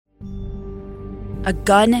a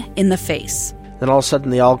gun in the face. Then all of a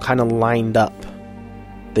sudden, they all kind of lined up.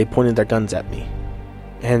 They pointed their guns at me.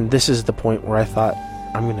 And this is the point where I thought,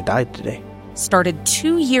 I'm going to die today. Started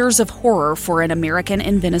 2 years of horror for an American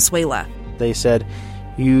in Venezuela. They said,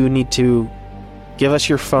 you need to give us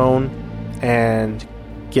your phone and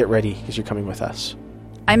get ready because you're coming with us.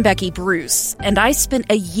 I'm Becky Bruce, and I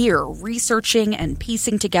spent a year researching and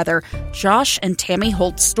piecing together Josh and Tammy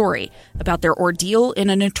Holt's story about their ordeal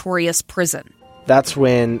in a notorious prison. That's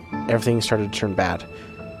when everything started to turn bad.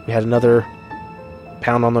 We had another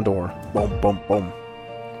pound on the door. Boom, boom, boom.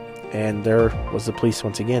 And there was the police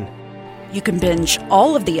once again. You can binge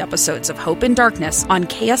all of the episodes of Hope in Darkness on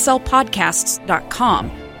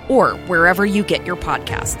KSLpodcasts.com or wherever you get your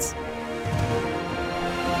podcasts.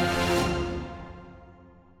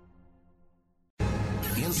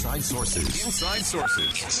 Inside Sources. Inside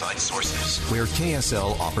Sources. Inside Sources. Where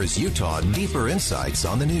KSL offers Utah deeper insights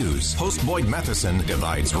on the news. Host Boyd Matheson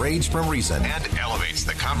divides rage from reason and elevates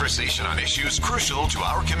the conversation on issues crucial to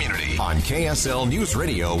our community. On KSL News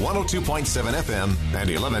Radio 102.7 FM and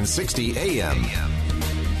 1160 AM.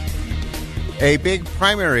 A big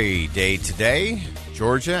primary day today.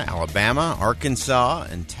 Georgia, Alabama, Arkansas,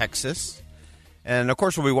 and Texas. And, of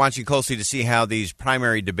course, we'll be watching closely to see how these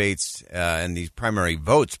primary debates and these primary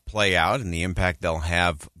votes play out and the impact they'll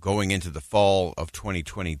have going into the fall of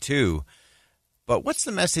 2022. But what's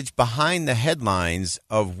the message behind the headlines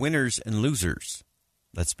of winners and losers?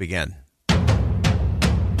 Let's begin.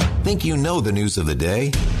 Think you know the news of the day?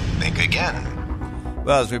 Think again.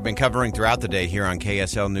 Well, as we've been covering throughout the day here on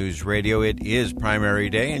KSL News Radio, it is primary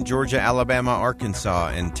day in Georgia, Alabama,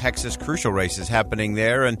 Arkansas, and Texas. Crucial races happening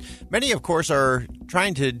there. And many, of course, are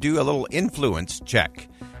trying to do a little influence check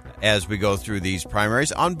as we go through these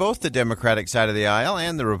primaries on both the Democratic side of the aisle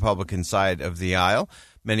and the Republican side of the aisle.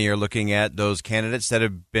 Many are looking at those candidates that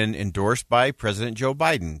have been endorsed by President Joe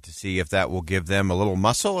Biden to see if that will give them a little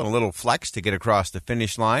muscle and a little flex to get across the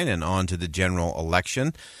finish line and on to the general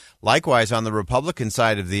election. Likewise, on the Republican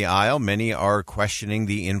side of the aisle, many are questioning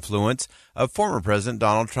the influence of former President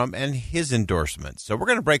Donald Trump and his endorsements. So we're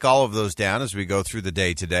going to break all of those down as we go through the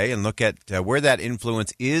day today and look at where that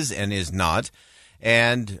influence is and is not.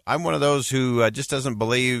 And I'm one of those who just doesn't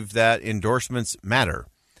believe that endorsements matter.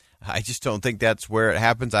 I just don't think that's where it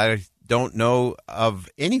happens. I don't know of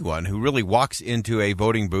anyone who really walks into a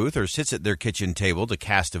voting booth or sits at their kitchen table to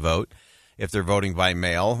cast a vote, if they're voting by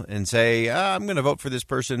mail, and say, I'm going to vote for this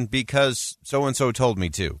person because so-and-so told me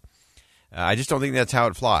to. I just don't think that's how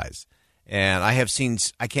it flies. And I have seen,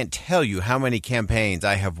 I can't tell you how many campaigns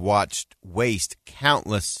I have watched waste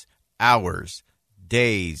countless hours,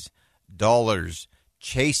 days, dollars,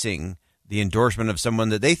 chasing the endorsement of someone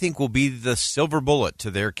that they think will be the silver bullet to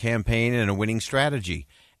their campaign and a winning strategy.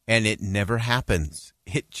 And it never happens.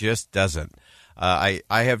 It just doesn't. I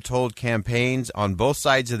have told campaigns on both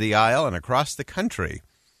sides of the aisle and across the country,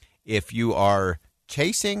 if you are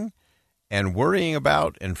chasing and worrying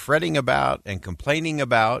about and fretting about and complaining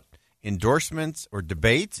about endorsements or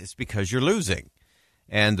debates, it's because you're losing.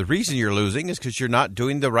 And the reason you're losing is because you're not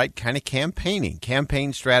doing the right kind of campaigning.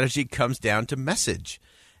 Campaign strategy comes down to message.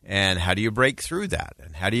 And how do you break through that?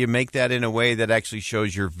 And how do you make that in a way that actually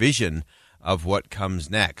shows your vision of what comes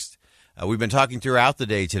next? We've been talking throughout the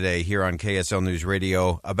day today here on KSL News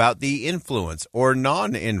Radio about the influence or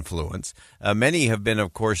non-influence. Many have been,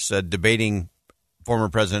 of course, debating former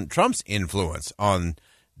President Trump's influence on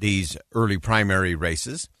these early primary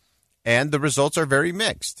races, and the results are very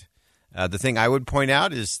mixed. The thing I would point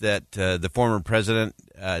out is that the former president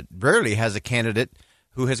rarely has a candidate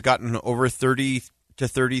who has gotten over 30 to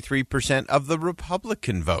 33% of the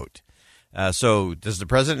Republican vote. So does the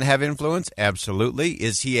president have influence? Absolutely.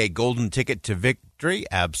 Is he a golden ticket to victory?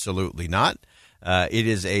 Absolutely not. It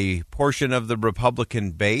is a portion of the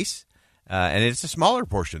Republican base, and it's a smaller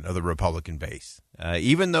portion of the Republican base.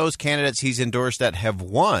 Even those candidates he's endorsed that have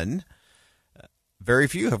won, very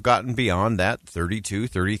few have gotten beyond that 32,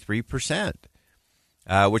 33%,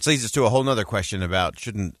 which leads us to a whole other question about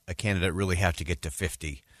shouldn't a candidate really have to get to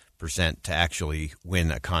 50% to actually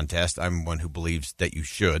win a contest? I'm one who believes that you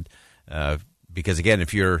should. Because, again,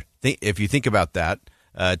 if you think about that,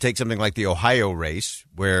 take something like the Ohio race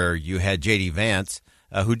where you had J.D. Vance,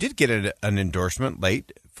 who did get an endorsement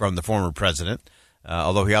late from the former president,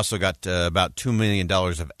 although he also got about $2 million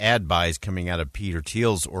of ad buys coming out of Peter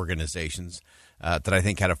Thiel's organizations that I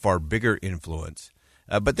think had a far bigger influence.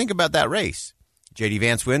 But think about that race. J.D.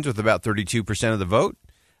 Vance wins with about 32% of the vote,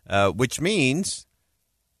 which means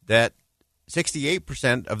that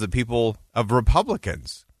 68% of the people of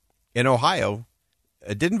Republicans in Ohio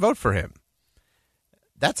didn't vote for him.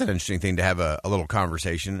 That's an interesting thing to have a little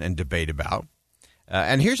conversation and debate about.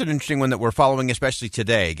 And here's an interesting one that we're following, especially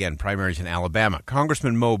today. Again, primaries in Alabama.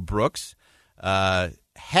 Congressman Mo Brooks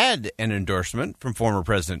had an endorsement from former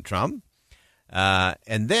President Trump.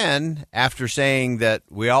 And then, after saying that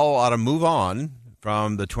we all ought to move on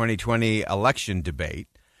from the 2020 election debate,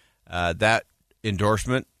 that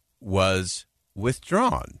endorsement was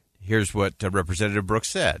withdrawn. Here's what Representative Brooks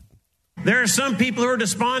said. There are some people who are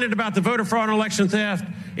despondent about the voter fraud and election theft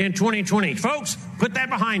in 2020. Folks, put that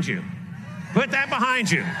behind you. Put that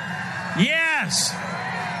behind you. Yes.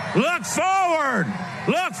 Look forward.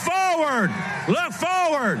 Look forward. Look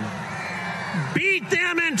forward. Beat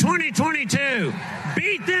them in 2022.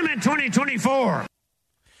 Beat them in 2024. All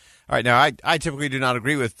right. Now, I typically do not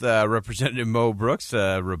agree with Representative Mo Brooks,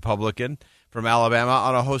 a Republican from Alabama,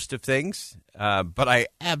 on a host of things. But I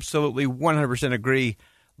absolutely 100% agree.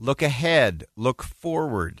 Look ahead. Look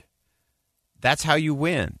forward. That's how you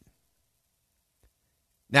win.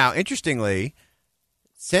 Now, interestingly,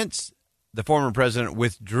 since the former president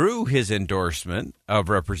withdrew his endorsement of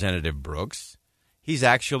Representative Brooks, he's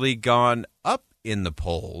actually gone up in the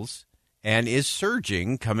polls and is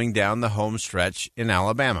surging coming down the home stretch in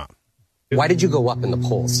Alabama. Why did you go up in the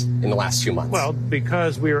polls in the last 2 months? Well,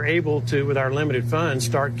 because we were able to, with our limited funds,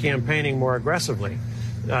 start campaigning more aggressively.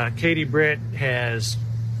 Katie Britt has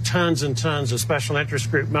tons and tons of special interest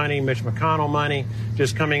group money, Mitch McConnell money,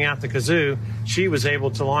 just coming out the kazoo. She was able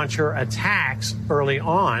to launch her attacks early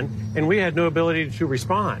on, and we had no ability to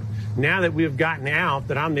respond. Now that we've gotten out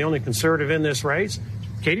that I'm the only conservative in this race,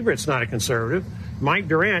 Katie Britt's not a conservative. Mike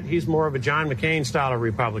Durant, he's more of a John McCain style of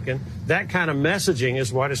Republican. That kind of messaging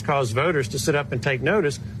is what has caused voters to sit up and take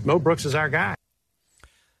notice. Mo Brooks is our guy.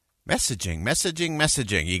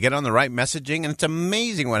 Messaging. You get on the right messaging, and it's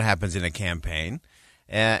amazing what happens in a campaign.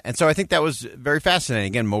 And so I think that was very fascinating.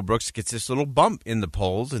 Again, Mo Brooks gets this little bump in the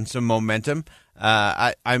polls and some momentum.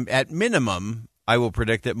 I'm at minimum, I will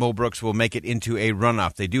predict that Mo Brooks will make it into a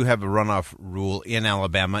runoff. They do have a runoff rule in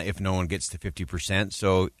Alabama if no one gets to 50%.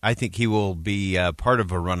 So I think he will be part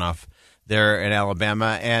of a runoff there in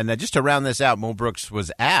Alabama. And just to round this out, Mo Brooks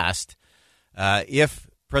was asked if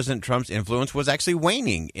President Trump's influence was actually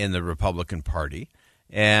waning in the Republican Party.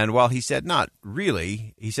 And while he said not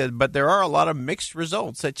really, he said, but there are a lot of mixed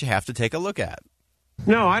results that you have to take a look at.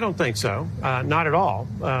 No, I don't think so. Not at all.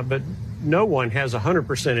 But no one has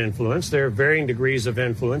 100% influence. There are varying degrees of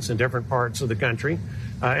influence in different parts of the country.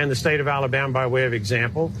 In the state of Alabama, by way of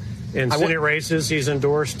example, in Senate races, he's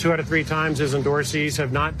endorsed 2 out of 3 times his endorsees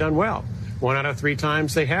have not done well. 1 out of 3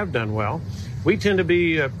 times they have done well. We tend to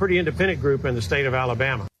be a pretty independent group in the state of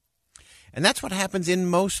Alabama. And that's what happens in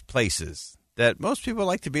most places, that most people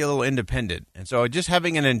like to be a little independent. And so just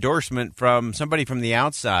having an endorsement from somebody from the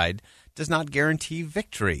outside does not guarantee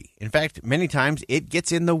victory. In fact, many times it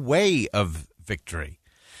gets in the way of victory.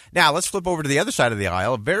 Now, let's flip over to the other side of the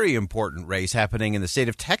aisle, a very important race happening in the state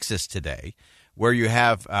of Texas today, where you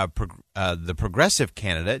have the progressive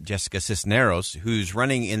candidate, Jessica Cisneros, who's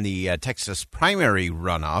running in the Texas primary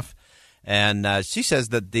runoff. And she says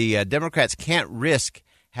that the Democrats can't risk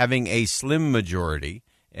having a slim majority,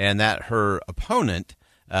 and that her opponent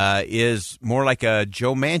is more like a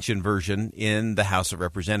Joe Manchin version in the House of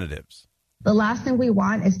Representatives. The last thing we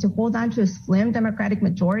want is to hold on to a slim Democratic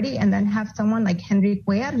majority and then have someone like Henry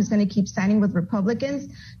Cuellar who's going to keep standing with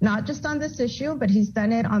Republicans, not just on this issue, but he's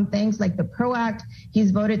done it on things like the PRO Act. He's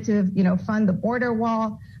voted to, fund the border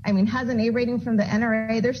wall. Has an A rating from the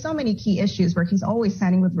NRA. There's so many key issues where he's always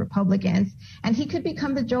standing with Republicans, and he could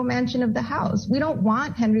become the Joe Manchin of the House. We don't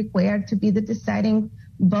want Henry Cuellar to be the deciding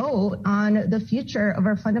vote on the future of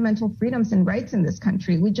our fundamental freedoms and rights in this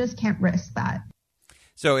country. We just can't risk that.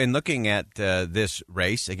 So in looking at this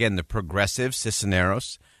race, again, the progressive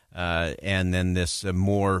Cisneros, and then this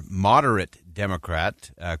more moderate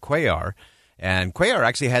Democrat, Cuellar. And Cuellar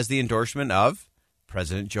actually has the endorsement of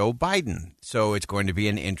President Joe Biden. So it's going to be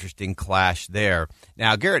an interesting clash there.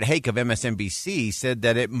 Now, Garrett Haake of MSNBC said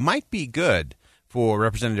that it might be good for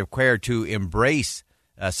Representative Cuellar to embrace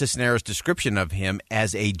Cisneros' description of him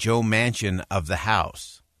as a Joe Manchin of the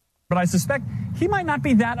House. But I suspect he might not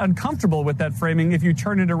be that uncomfortable with that framing if you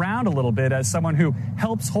turn it around a little bit as someone who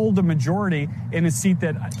helps hold a majority in a seat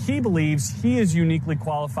that he believes he is uniquely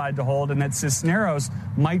qualified to hold, and that Cisneros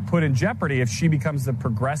might put in jeopardy if she becomes the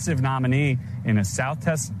progressive nominee in a South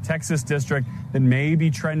Texas district that may be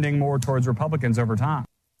trending more towards Republicans over time.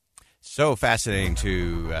 So fascinating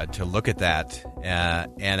to look at that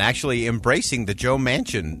and actually embracing the Joe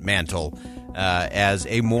Manchin mantle as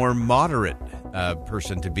a more moderate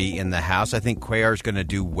person to be in the House. I think Cuellar is going to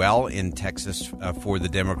do well in Texas for the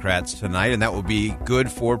Democrats tonight, and that will be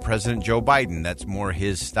good for President Joe Biden. That's more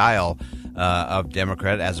his style of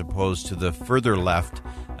Democrat as opposed to the further left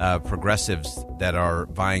progressives that are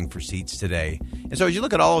vying for seats today. And so as you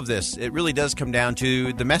look at all of this, it really does come down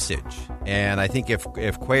to the message. And I think if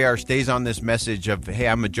Cuellar stays on this message of, hey,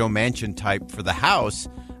 I'm a Joe Manchin type for the House,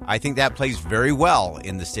 I think that plays very well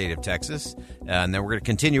in the state of Texas. And then we're going to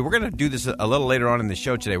continue. We're going to do this a little later on in the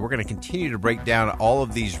show today. We're going to continue to break down all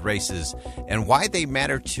of these races and why they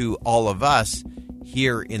matter to all of us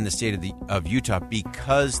here in the state of Utah,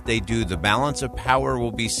 because they do. The balance of power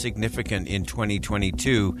will be significant in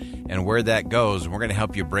 2022, and where that goes, we're going to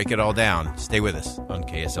help you break it all down. Stay with us on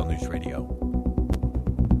KSL News Radio.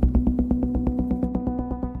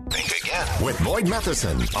 Think Again with Boyd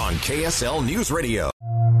Matheson on KSL News Radio.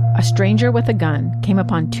 A stranger with a gun came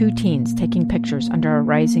upon two teens taking pictures under a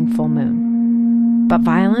rising full moon. But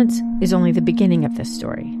violence is only the beginning of this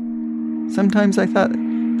story. Sometimes I thought,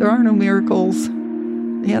 there are no miracles.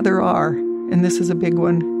 Yeah, there are, and this is a big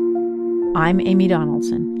one. I'm Amy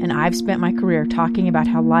Donaldson, and I've spent my career talking about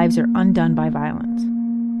how lives are undone by violence.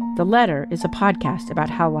 The Letter is a podcast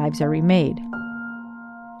about how lives are remade.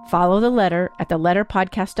 Follow The Letter at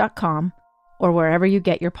theletterpodcast.com or wherever you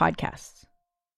get your podcasts.